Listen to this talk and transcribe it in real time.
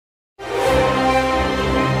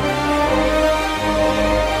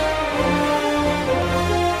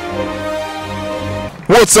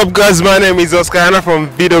What's up guys, my name is Oscar Hannah from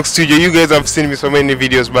Vidog Studio. You guys have seen me so many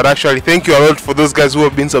videos, but actually thank you a lot for those guys who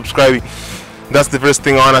have been subscribing. That's the first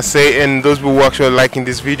thing I want to say, and those people who are actually liking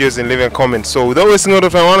these videos and leaving comments. So without wasting a lot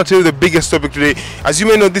of time, I want to tell you the biggest topic today. As you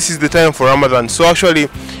may know, this is the time for Ramadan. So actually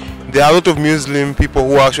there are a lot of Muslim people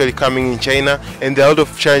who are actually coming in China, and there are a lot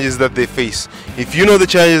of challenges that they face. If you know the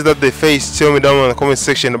challenges that they face, tell me down in the comment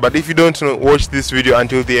section. But if you don't know, watch this video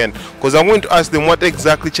until the end, because I'm going to ask them what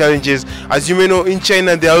exactly challenges. As you may know, in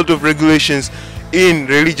China there are a lot of regulations in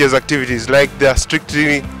religious activities, like they are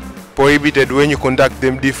strictly prohibited when you conduct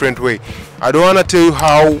them different way. I don't want to tell you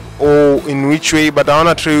how or in which way, but I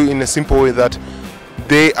want to tell you in a simple way that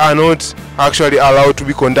they are not actually allowed to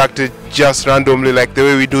be conducted just randomly like the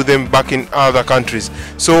way we do them back in other countries.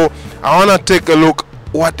 So I want to take a look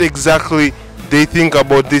what exactly they think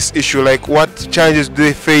about this issue, like what challenges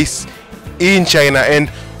they face in China and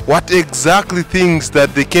what exactly things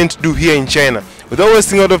that they can't do here in China. Without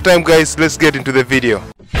wasting a lot of time guys, let's get into the video.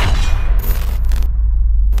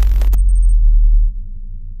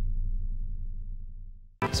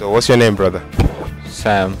 So what's your name, brother?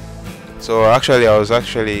 Sam. So actually I was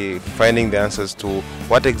finding the answers to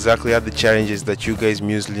what exactly are the challenges that you guys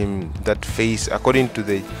Muslim that face according to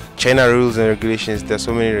the China rules and regulations. There are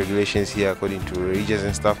so many regulations here according to religions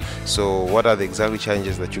and stuff. So what are the exactly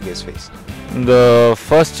challenges that you guys face? The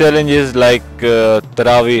first challenge is like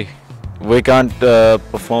Tarawih. We can't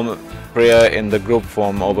perform prayer in the group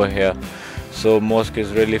form over here. So mosque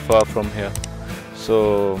is really far from here.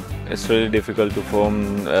 So it's really difficult to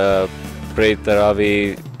form pray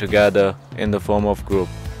Tarawih together in the form of group.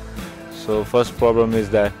 So first problem is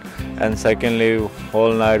that, and secondly,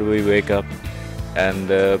 whole night we wake up and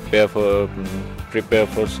prepare for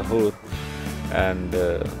sahur, and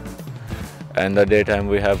the daytime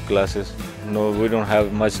we have classes. No, we don't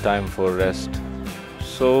have much time for rest.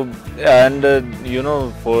 So and you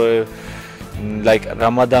know, for like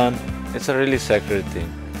Ramadan, it's a really sacred thing.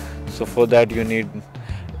 So for that you need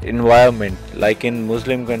environment. Like in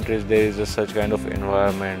Muslim countries there is such kind of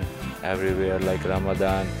environment everywhere like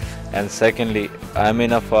Ramadan. And secondly, I'm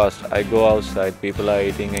in a fast, I go outside, people are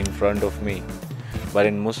eating in front of me. But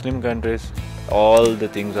in Muslim countries all the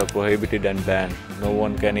things are prohibited and banned. No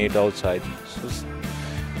one can eat outside. So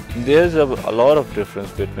there's a lot of difference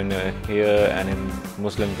between here and in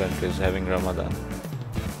Muslim countries having Ramadan.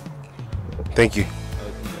 Thank you.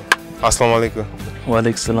 Assalamu alaikum. Wa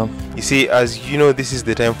alaikum salam. You see, as you know, this is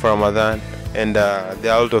the time for Ramadan, and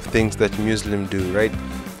there are a lot of things that Muslims do, right?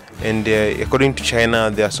 And according to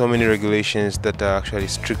China, there are so many regulations that are actually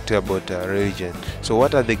strict about religion. So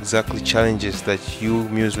what are the exactly challenges that you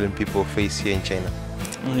Muslim people face here in China?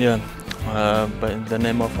 Yeah, by the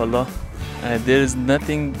name of Allah, there is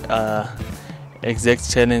nothing exact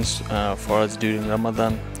challenge for us during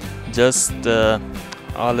Ramadan. Just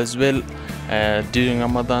all is well during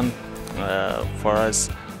Ramadan. For us,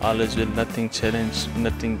 all is well, nothing challenge,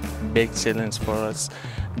 nothing big challenge for us.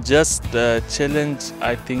 Just challenge,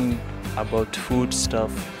 I think, about food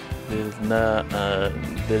stuff. There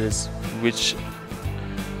is which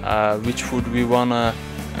food we wanna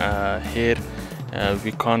here.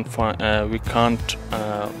 We can't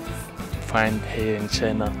find here in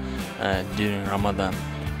China during Ramadan.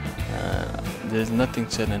 There is nothing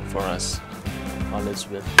challenge for us. All is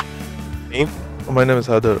well. Name? My name is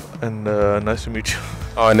Hadar, and nice to meet you.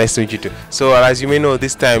 Oh, nice to meet you too. So as you may know,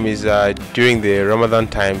 this time is during the Ramadan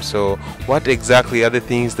time. So what exactly are the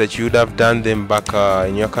things that you would have done them back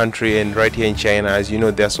in your country and right here in China? As you know,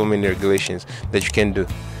 there are so many regulations that you can do.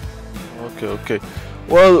 Okay.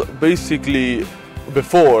 Well, basically,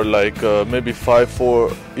 before, like maybe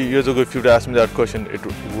 4 years ago, if you'd asked me that question, it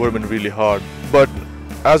would have been really hard. But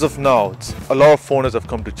as of now, a lot of foreigners have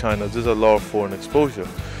come to China. There's a lot of foreign exposure.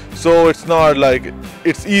 So it's not like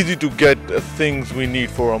it's easy to get things we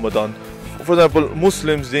need for Ramadan. For example,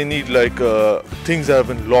 Muslims, they need like things that have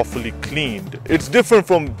been lawfully cleaned. It's different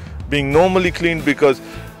from being normally cleaned, because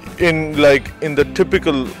in the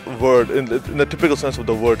typical word, in the typical sense of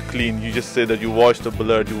the word clean, you just say that you wash the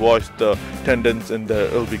blood, you wash the tendons, and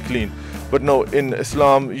it'll be clean. But no, in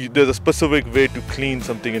Islam, there's a specific way to clean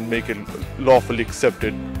something and make it lawfully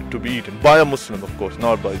accepted to be eaten by a Muslim, of course,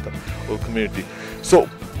 not by the whole community. So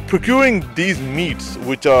procuring these meats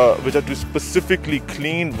which are to specifically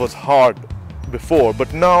clean was hard before,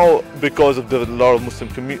 but now, because of the lot of Muslim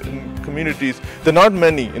communities, there are not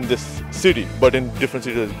many in this city, but in different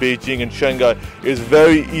cities like Beijing and Shanghai, it is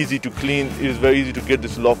very easy to clean. It is very easy to get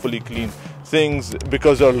this lawfully clean things,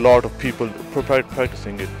 because there are a lot of people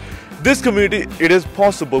practicing it. This community, it is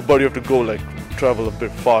possible, but you have to go like travel a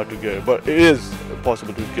bit far to get it, but it is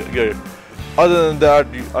possible to get it. Other than that,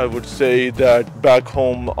 I would say that back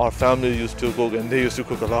home our family used to cook, and they used to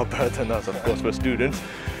cook a lot better than us, of course, we're students.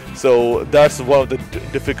 So that's one of the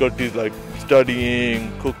difficulties, like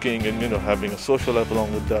studying, cooking, and having a social life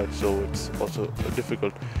along with that. So it's also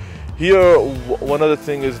difficult. Here, one other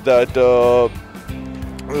thing is that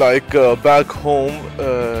back home,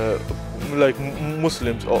 like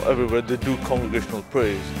Muslims or everywhere, they do congregational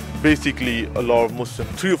prayers. Basically, a lot of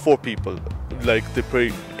Muslims, 3 or 4 people, like they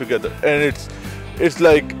pray together, and it's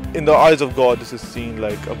like in the eyes of God, this is seen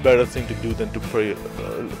like a better thing to do than to pray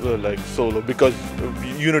like solo, because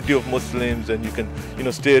unity of Muslims, and you can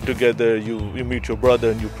stay together, you meet your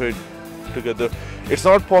brother and you pray together. It's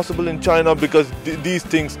not possible in China because these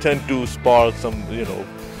things tend to spark some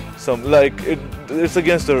it's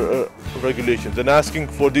against the regulations, and asking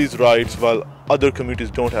for these rights while other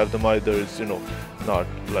communities don't have them either is not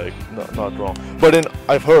wrong. But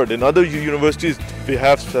I've heard in other universities we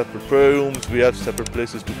have separate prayer rooms, we have separate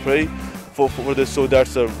places to pray for this. So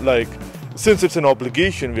that's since it's an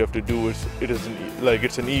obligation we have to do,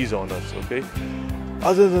 it's an ease on us. Okay.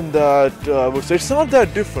 Other than that, I would say it's not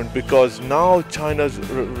that different, because now China's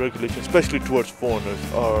regulations, especially towards foreigners,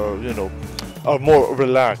 are more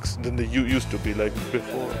relaxed than they used to be. Like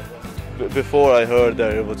before I heard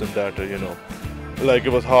that it wasn't that like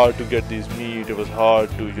it was hard to get these meat, it was hard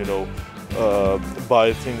to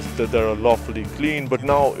buy things that are lawfully clean, but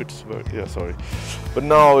now it's but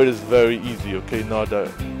now it is very easy. Okay, not that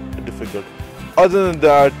difficult. Other than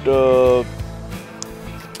that,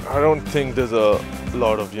 I don't think there's a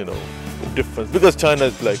lot of difference, because China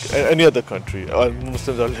is like any other country.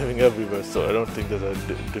 Muslims are living everywhere, so I don't think there's a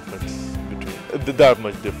difference between that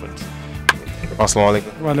much difference. Assalamu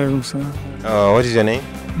alaikum. Wa alaikum salam. What is your name?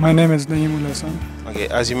 My name is Naeemul Hassan. Okay,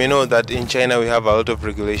 as you may know that in China we have a lot of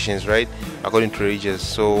regulations, right, according to religions.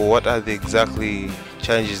 So what are the exactly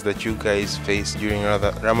challenges that you guys face during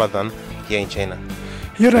Ramadan here in China?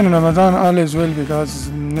 Here in Ramadan all is well, because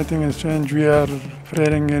nothing has changed. We are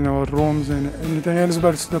praying in our rooms and anything else,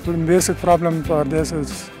 but the basic problem for this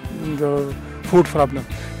is the food problem,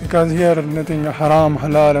 because here nothing haram,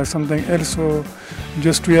 halal or something else, so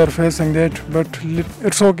just we are facing that, but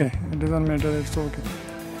it's okay, it doesn't matter, it's okay.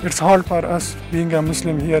 It's hard for us being a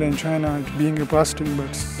Muslim here in China, being a fasting,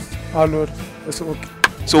 but all over it's okay.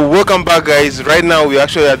 So welcome back, guys. Right now we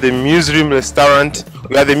actually at the Muslim restaurant.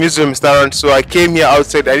 We are at the Muslim restaurant, so I came here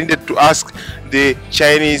outside. I needed to ask the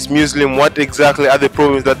Chinese Muslim what exactly are the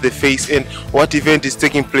problems that they face and what event is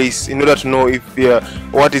taking place, in order to know if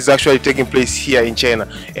what is actually taking place here in China.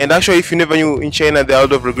 And actually, if you never knew, in China there are a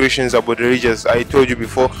lot of regulations about religions, I told you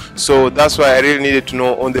before. So that's why I really needed to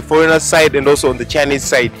know on the foreigner side and also on the Chinese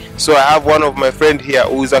side. So I have one of my friend here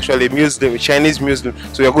who is actually a Muslim, a Chinese Muslim.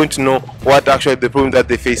 So you're going to know what actually the problem that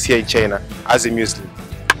they face here in China as a Muslim.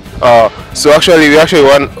 So actually we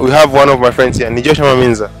have one of my friends here. 你叫什么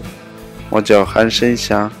名字？我叫韩生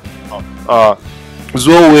祥。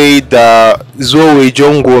作为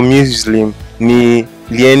中国 Muslim， 你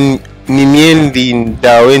面临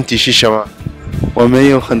的问题是什么？我们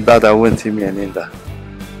有很大的问题面临的。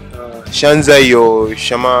现在有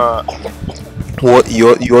什么活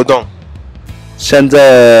动？现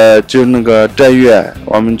在就那个正月，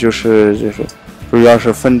我们就是主要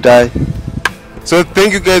是分斋。So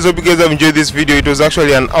thank you guys, hope you guys have enjoyed this video. It was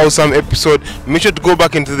actually an awesome episode. Make sure to go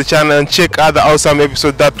back into the channel and check other awesome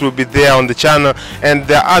episodes that will be there on the channel, and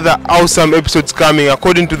there are other awesome episodes coming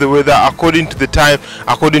according to the weather, according to the time,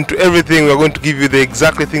 according to everything. We're going to give you the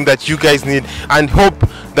exactly thing that you guys need, and hope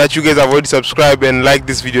that you guys have already subscribed and liked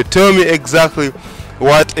this video. Tell me exactly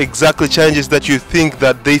what exactly challenges that you think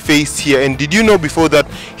that they face here, and did you know before that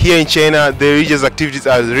here in China the religious activities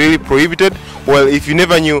are really prohibited? Well, if you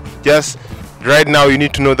never knew, just right now you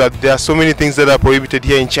need to know that there are so many things that are prohibited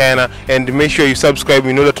here in China, and make sure you subscribe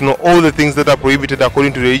in order to know all the things that are prohibited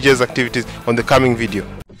according to religious activities on the coming video.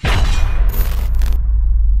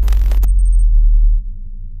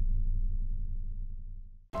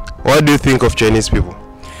 What do you think of Chinese people?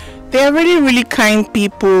 They are really kind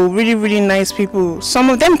people, really nice people.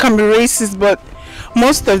 Some of them can be racist, but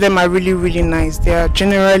most of them are really nice. They are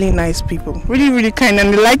generally nice people, really kind,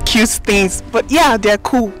 and they like cute things. But yeah, they're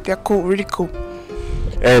cool, really cool.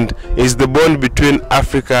 And is the bond between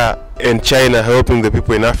Africa and China helping the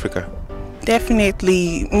people in Africa?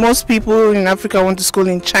 Definitely. Most people in Africa went to school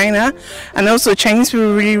in China, and also Chinese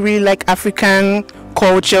people really like African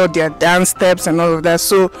culture, their dance steps and all of that.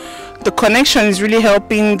 So the connection is really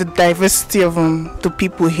helping the diversity of the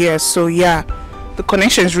people here. So yeah, the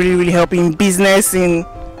connection is really helping business, in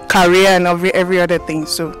career, and every other thing.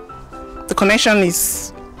 So the connection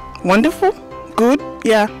is wonderful, good,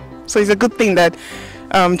 yeah. So it's a good thing that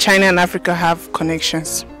China and Africa have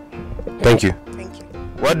connections. Thank you. Thank you.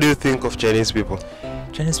 What do you think of Chinese people?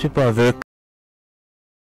 Chinese people are very